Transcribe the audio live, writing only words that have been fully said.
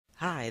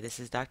Hi, this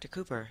is Dr.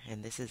 Cooper,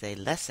 and this is a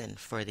lesson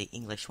for the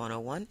English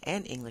 101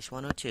 and English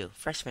 102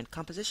 Freshman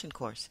Composition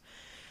course.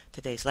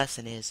 Today's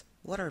lesson is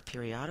what are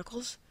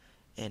periodicals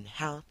and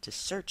how to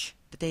search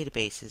the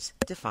databases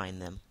to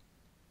find them.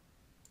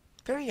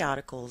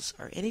 Periodicals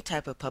are any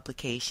type of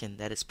publication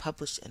that is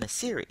published in a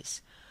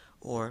series,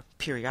 or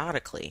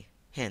periodically,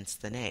 hence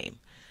the name.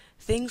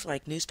 Things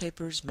like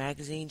newspapers,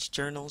 magazines,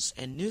 journals,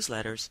 and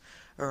newsletters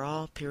are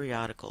all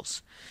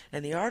periodicals,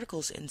 and the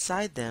articles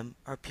inside them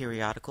are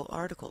periodical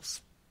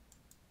articles.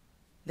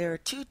 There are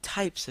two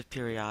types of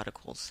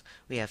periodicals.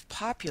 We have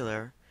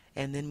popular,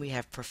 and then we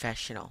have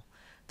professional.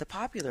 The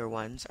popular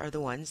ones are the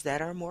ones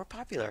that are more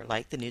popular,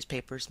 like the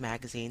newspapers,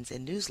 magazines,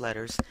 and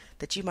newsletters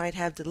that you might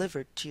have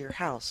delivered to your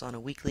house on a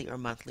weekly or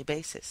monthly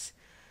basis.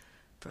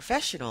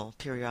 Professional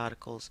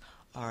periodicals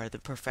are the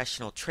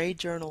professional trade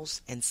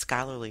journals and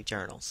scholarly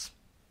journals.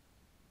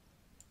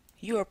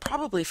 You are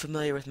probably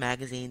familiar with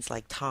magazines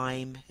like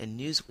Time and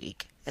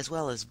Newsweek, as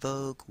well as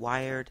Vogue,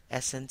 Wired,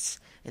 Essence,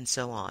 and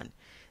so on.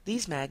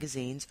 These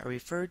magazines are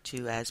referred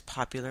to as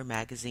popular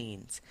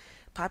magazines.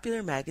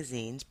 Popular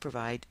magazines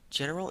provide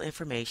general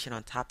information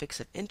on topics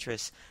of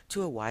interest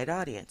to a wide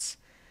audience.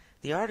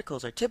 The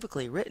articles are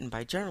typically written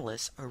by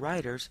journalists or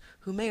writers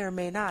who may or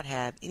may not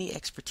have any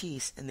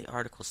expertise in the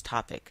article's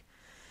topic.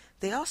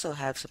 They also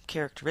have some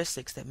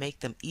characteristics that make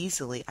them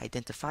easily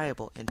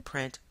identifiable in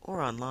print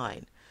or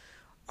online.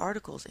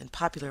 Articles in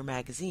popular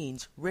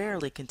magazines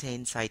rarely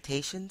contain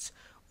citations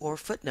or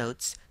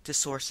footnotes to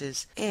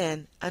sources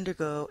and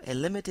undergo a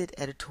limited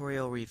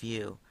editorial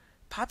review.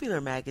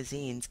 Popular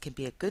magazines can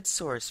be a good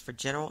source for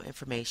general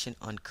information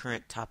on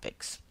current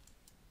topics.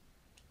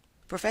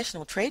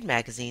 Professional trade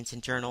magazines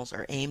and journals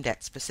are aimed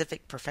at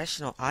specific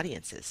professional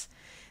audiences.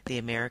 The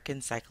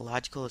American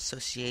Psychological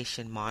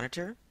Association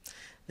Monitor,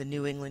 the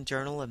New England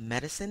Journal of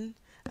Medicine,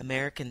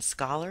 American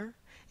Scholar,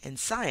 and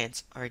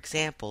Science are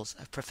examples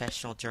of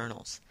professional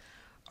journals.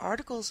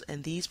 Articles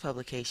in these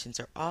publications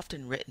are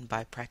often written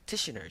by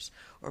practitioners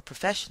or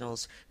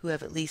professionals who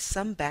have at least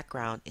some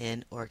background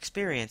in or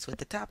experience with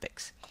the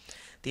topics.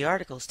 The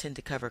articles tend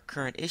to cover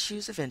current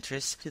issues of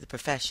interest to the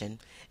profession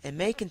and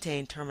may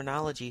contain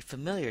terminology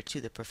familiar to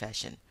the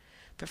profession.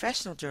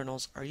 Professional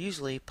journals are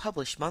usually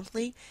published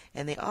monthly,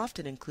 and they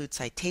often include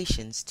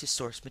citations to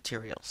source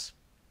materials.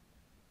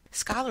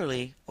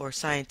 Scholarly or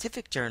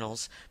scientific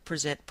journals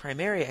present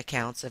primary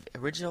accounts of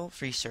original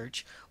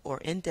research or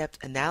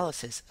in-depth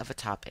analysis of a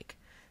topic.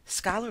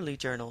 Scholarly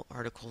journal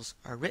articles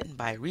are written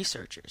by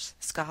researchers,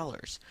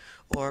 scholars,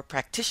 or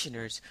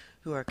practitioners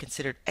who are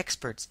considered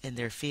experts in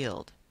their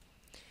field.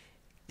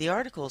 The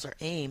articles are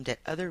aimed at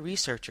other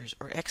researchers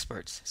or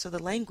experts, so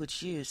the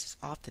language used is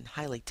often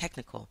highly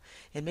technical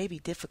and may be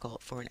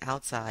difficult for an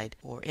outside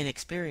or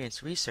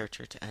inexperienced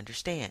researcher to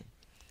understand.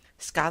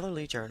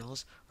 Scholarly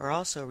journals are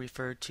also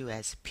referred to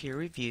as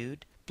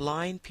peer-reviewed,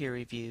 blind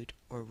peer-reviewed,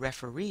 or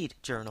refereed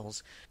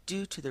journals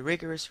due to the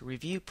rigorous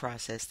review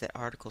process that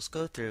articles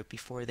go through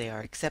before they are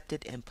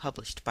accepted and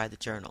published by the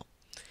journal.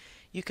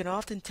 You can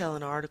often tell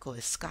an article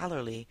is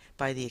scholarly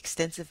by the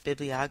extensive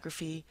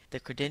bibliography,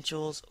 the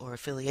credentials or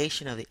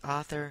affiliation of the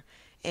author,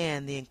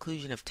 and the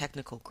inclusion of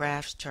technical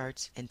graphs,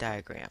 charts, and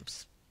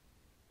diagrams.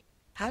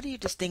 How do you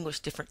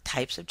distinguish different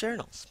types of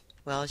journals?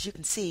 Well, as you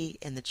can see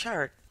in the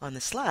chart on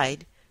the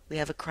slide, we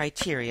have a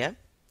criteria,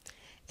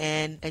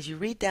 and as you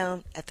read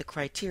down at the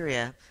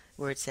criteria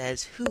where it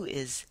says who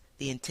is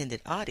the intended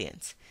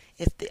audience,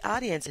 if the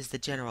audience is the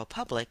general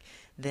public,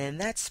 then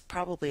that's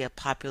probably a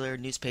popular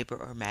newspaper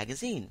or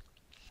magazine.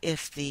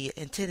 If the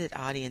intended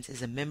audience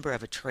is a member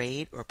of a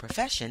trade or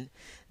profession,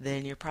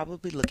 then you're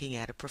probably looking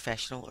at a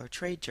professional or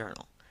trade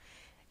journal.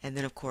 And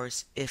then, of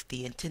course, if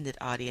the intended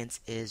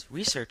audience is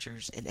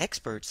researchers and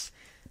experts,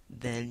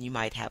 then you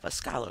might have a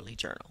scholarly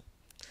journal.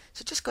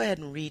 So just go ahead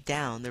and read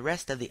down the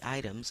rest of the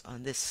items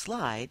on this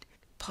slide,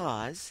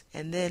 pause,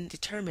 and then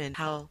determine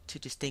how to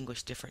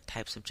distinguish different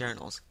types of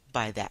journals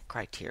by that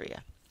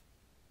criteria.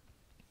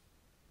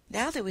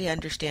 Now that we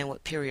understand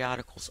what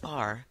periodicals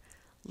are,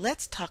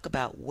 let's talk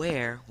about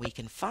where we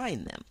can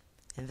find them,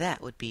 and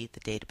that would be the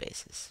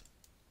databases.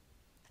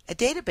 A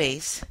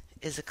database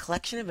is a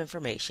collection of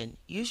information,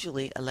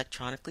 usually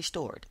electronically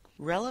stored.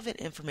 Relevant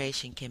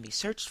information can be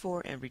searched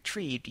for and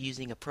retrieved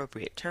using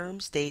appropriate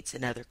terms, dates,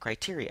 and other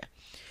criteria.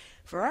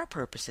 For our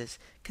purposes,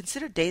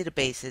 consider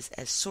databases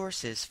as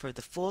sources for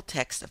the full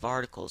text of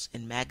articles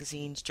in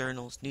magazines,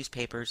 journals,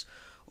 newspapers,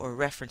 or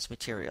reference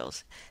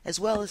materials, as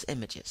well as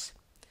images.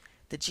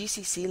 The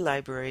GCC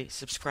library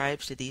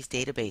subscribes to these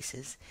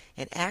databases,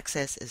 and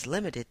access is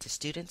limited to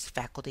students,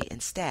 faculty,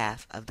 and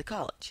staff of the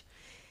college.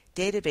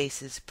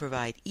 Databases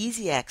provide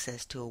easy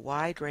access to a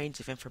wide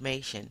range of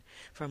information,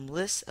 from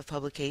lists of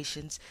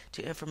publications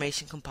to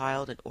information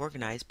compiled and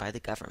organized by the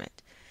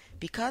government.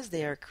 Because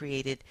they are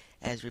created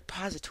as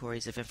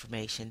repositories of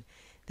information,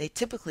 they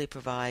typically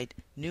provide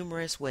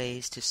numerous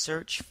ways to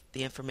search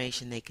the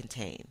information they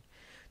contain.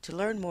 To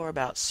learn more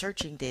about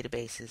searching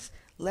databases,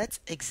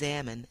 let's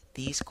examine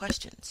these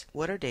questions.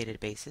 What are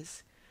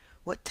databases?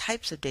 What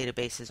types of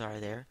databases are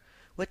there?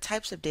 What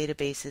types of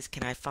databases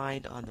can I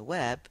find on the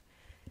web?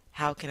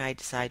 how can I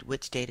decide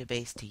which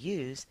database to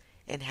use,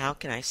 and how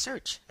can I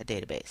search a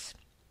database.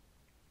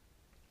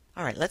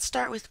 Alright, let's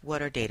start with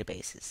what are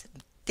databases.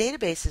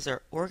 Databases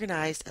are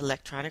organized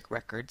electronic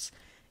records,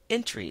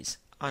 entries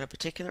on a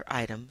particular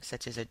item,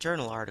 such as a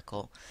journal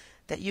article,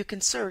 that you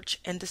can search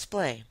and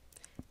display.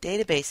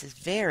 Databases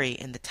vary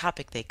in the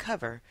topic they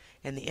cover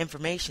and the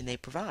information they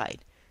provide.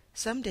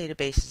 Some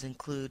databases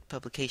include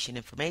publication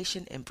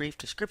information and brief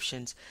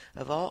descriptions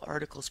of all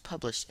articles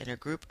published in a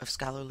group of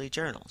scholarly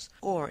journals,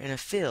 or in a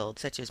field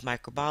such as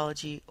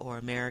microbiology or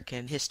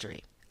American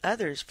history.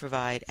 Others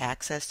provide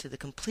access to the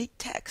complete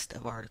text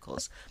of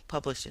articles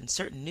published in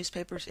certain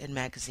newspapers and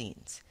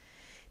magazines.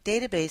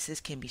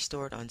 Databases can be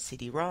stored on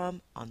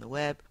CD-ROM, on the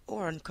web,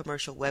 or on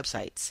commercial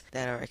websites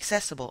that are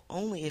accessible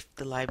only if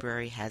the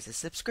library has a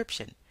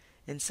subscription.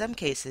 In some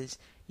cases,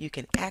 you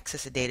can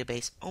access a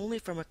database only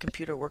from a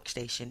computer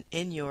workstation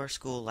in your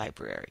school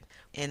library.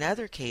 In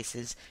other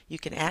cases, you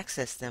can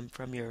access them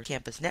from your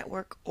campus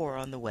network or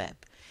on the web.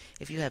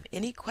 If you have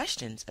any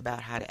questions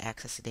about how to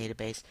access a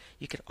database,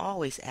 you can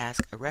always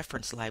ask a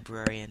reference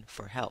librarian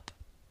for help.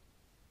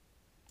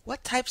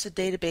 What types of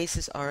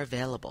databases are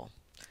available?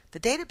 The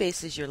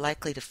databases you're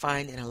likely to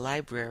find in a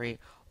library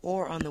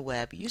or on the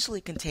web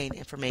usually contain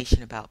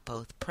information about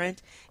both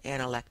print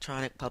and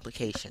electronic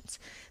publications.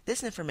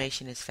 This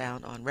information is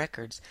found on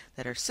records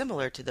that are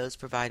similar to those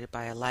provided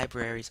by a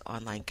library's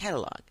online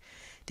catalog.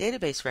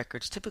 Database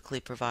records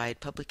typically provide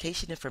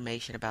publication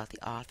information about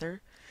the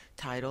author,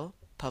 title,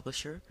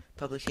 publisher,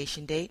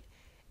 publication date,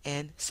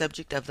 and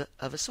subject of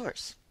a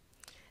source.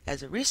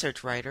 As a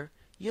research writer,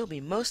 you'll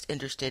be most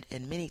interested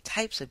in many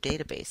types of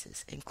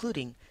databases,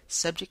 including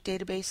subject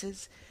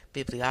databases,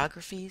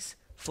 bibliographies,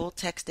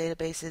 full-text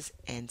databases,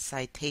 and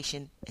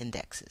citation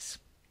indexes.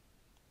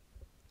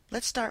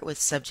 Let's start with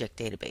subject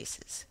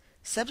databases.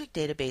 Subject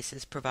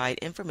databases provide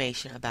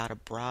information about a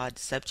broad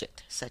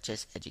subject, such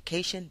as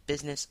education,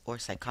 business, or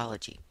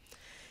psychology.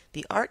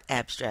 The Art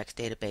Abstracts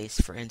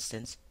database, for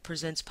instance,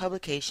 presents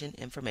publication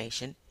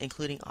information,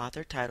 including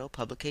author, title,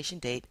 publication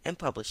date, and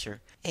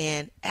publisher,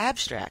 and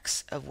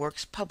abstracts of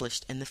works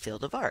published in the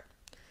field of art.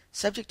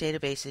 Subject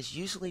databases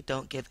usually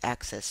don't give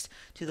access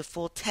to the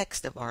full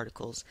text of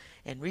articles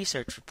and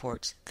research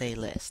reports they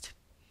list.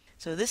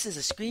 So this is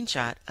a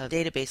screenshot of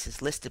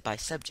databases listed by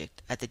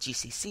subject at the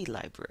GCC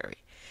library.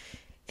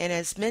 And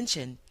as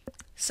mentioned,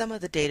 some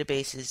of the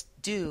databases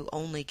do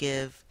only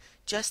give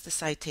just the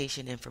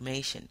citation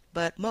information,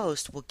 but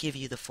most will give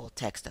you the full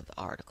text of the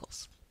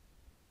articles.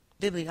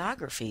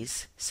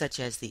 Bibliographies, such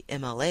as the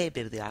MLA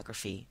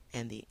Bibliography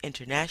and the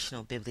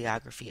International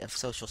Bibliography of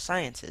Social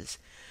Sciences,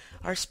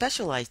 are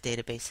specialized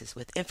databases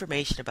with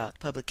information about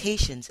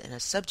publications in a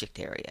subject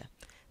area.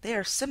 They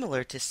are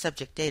similar to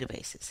subject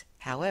databases.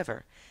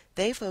 However,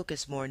 they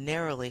focus more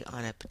narrowly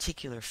on a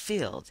particular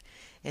field,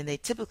 and they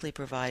typically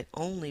provide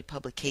only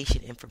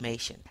publication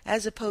information,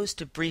 as opposed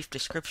to brief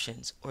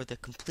descriptions or the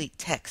complete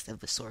text of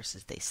the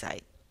sources they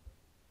cite.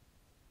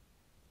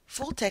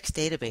 Full-text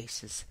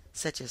databases,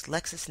 such as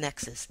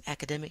LexisNexis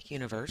Academic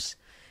Universe,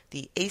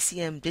 the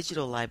ACM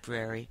Digital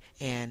Library,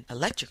 and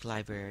Electric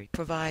Library,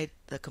 provide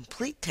the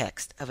complete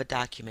text of a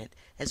document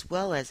as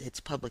well as its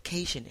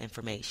publication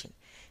information.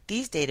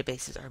 These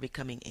databases are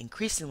becoming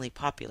increasingly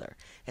popular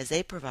as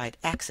they provide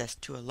access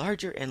to a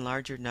larger and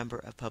larger number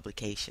of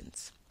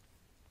publications.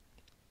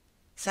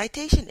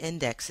 Citation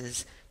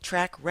indexes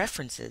track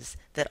references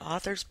that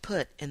authors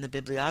put in the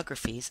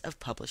bibliographies of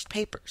published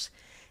papers.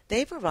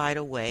 They provide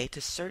a way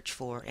to search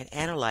for and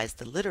analyze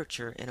the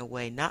literature in a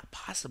way not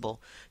possible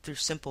through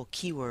simple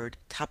keyword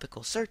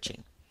topical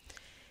searching.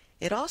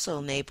 It also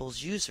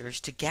enables users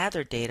to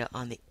gather data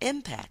on the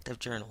impact of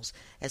journals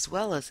as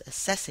well as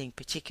assessing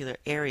particular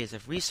areas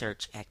of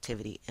research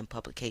activity and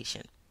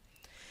publication.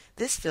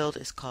 This field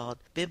is called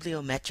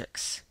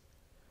bibliometrics.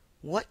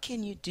 What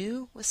can you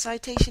do with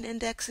citation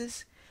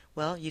indexes?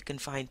 Well, you can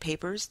find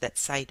papers that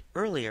cite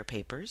earlier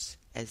papers,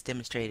 as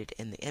demonstrated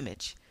in the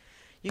image.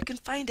 You can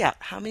find out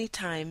how many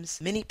times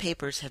many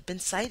papers have been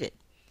cited.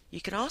 You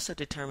can also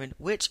determine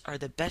which are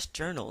the best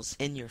journals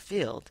in your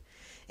field,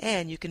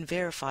 and you can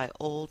verify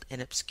old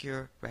and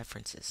obscure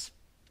references.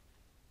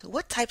 So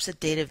what types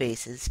of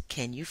databases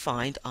can you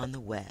find on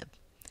the web?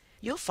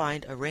 You'll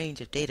find a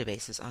range of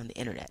databases on the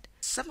internet.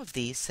 Some of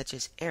these, such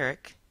as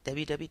ERIC,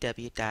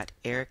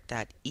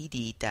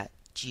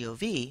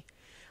 www.eric.ed.gov,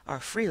 are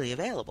freely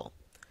available.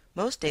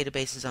 Most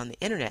databases on the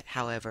internet,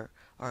 however,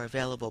 are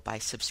available by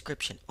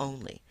subscription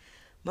only.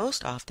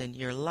 Most often,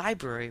 your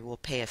library will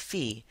pay a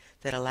fee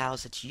that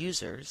allows its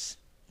users,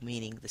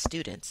 meaning the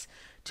students,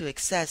 to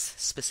access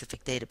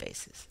specific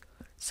databases.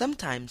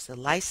 Sometimes the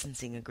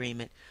licensing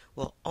agreement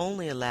will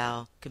only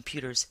allow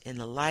computers in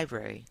the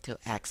library to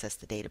access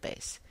the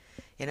database.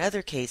 In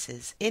other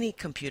cases, any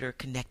computer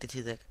connected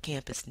to the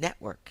campus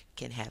network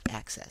can have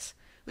access,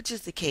 which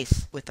is the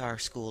case with our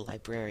school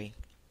library.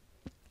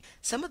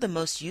 Some of the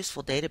most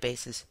useful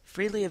databases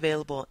freely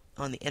available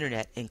on the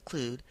internet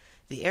include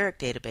the ERIC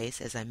database,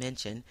 as I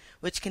mentioned,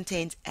 which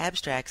contains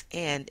abstracts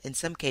and, in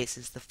some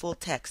cases, the full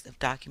text of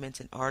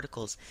documents and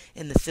articles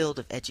in the field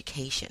of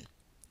education.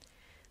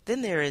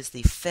 Then there is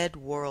the Fed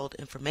World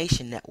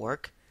Information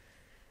Network,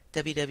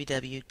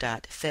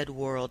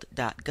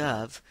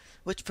 www.fedworld.gov,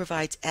 which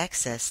provides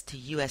access to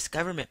U.S.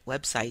 government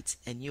websites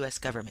and U.S.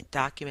 government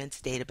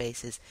documents,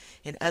 databases,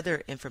 and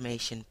other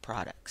information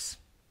products.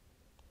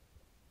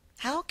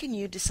 How can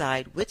you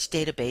decide which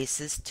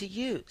databases to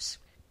use?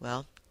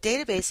 Well,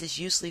 databases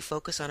usually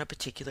focus on a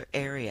particular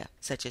area,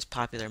 such as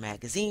popular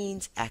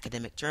magazines,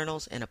 academic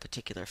journals in a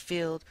particular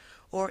field,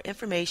 or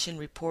information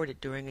reported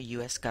during a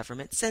U.S.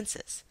 government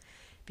census.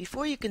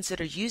 Before you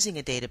consider using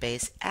a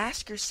database,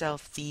 ask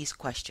yourself these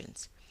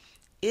questions.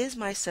 Is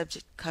my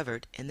subject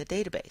covered in the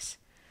database?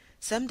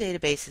 Some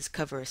databases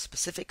cover a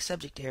specific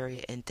subject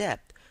area in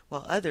depth,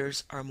 while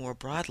others are more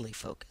broadly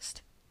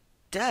focused.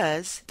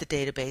 Does the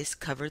database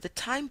cover the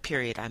time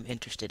period I'm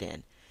interested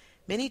in?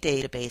 Many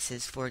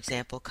databases, for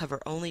example,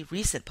 cover only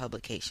recent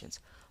publications,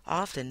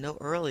 often no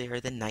earlier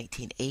than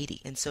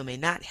 1980, and so may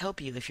not help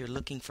you if you're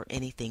looking for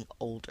anything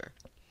older.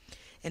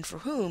 And for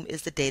whom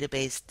is the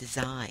database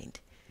designed?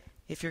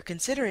 If you're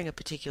considering a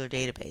particular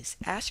database,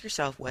 ask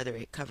yourself whether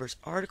it covers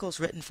articles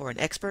written for an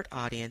expert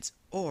audience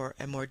or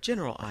a more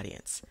general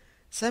audience.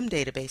 Some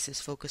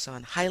databases focus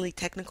on highly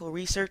technical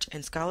research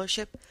and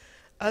scholarship.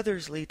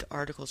 Others lead to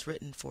articles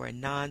written for a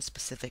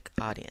non-specific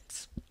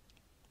audience.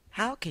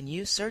 How can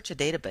you search a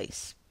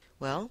database?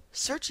 Well,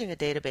 searching a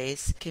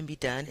database can be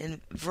done in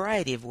a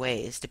variety of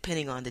ways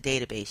depending on the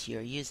database you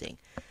are using.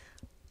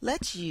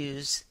 Let's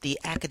use the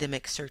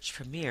Academic Search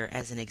Premier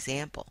as an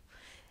example.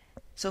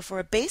 So for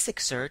a basic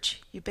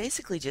search, you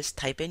basically just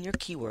type in your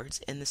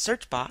keywords in the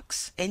search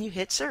box and you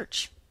hit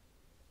search.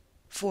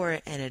 For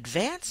an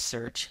advanced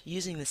search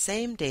using the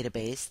same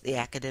database, the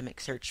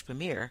Academic Search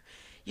Premier,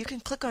 you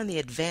can click on the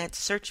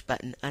Advanced Search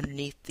button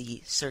underneath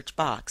the search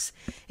box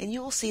and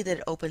you will see that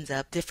it opens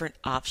up different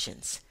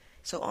options.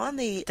 So on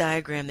the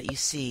diagram that you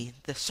see,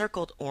 the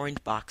circled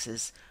orange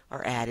boxes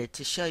are added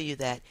to show you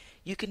that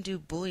you can do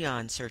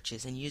Boolean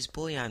searches and use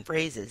Boolean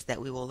phrases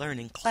that we will learn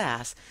in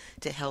class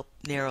to help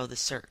narrow the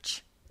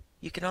search.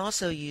 You can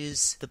also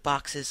use the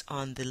boxes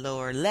on the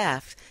lower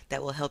left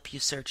that will help you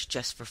search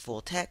just for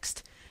full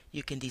text.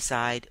 You can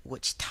decide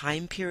which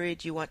time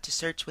period you want to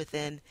search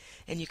within,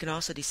 and you can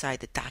also decide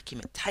the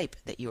document type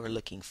that you are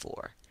looking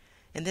for.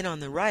 And then on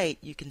the right,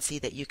 you can see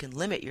that you can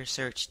limit your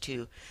search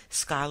to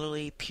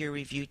scholarly,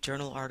 peer-reviewed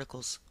journal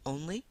articles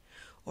only,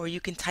 or you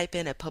can type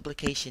in a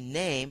publication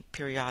name,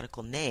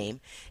 periodical name,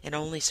 and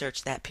only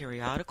search that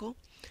periodical.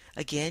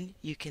 Again,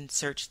 you can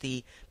search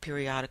the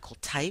periodical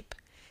type,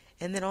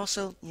 and then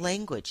also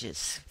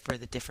languages for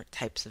the different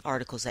types of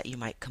articles that you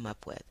might come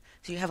up with.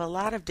 So you have a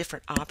lot of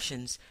different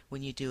options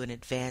when you do an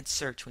advanced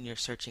search when you're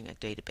searching a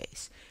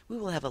database. We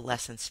will have a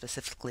lesson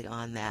specifically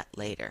on that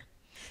later.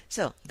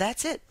 So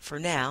that's it for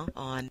now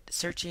on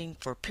searching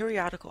for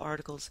periodical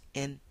articles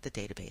in the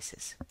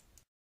databases.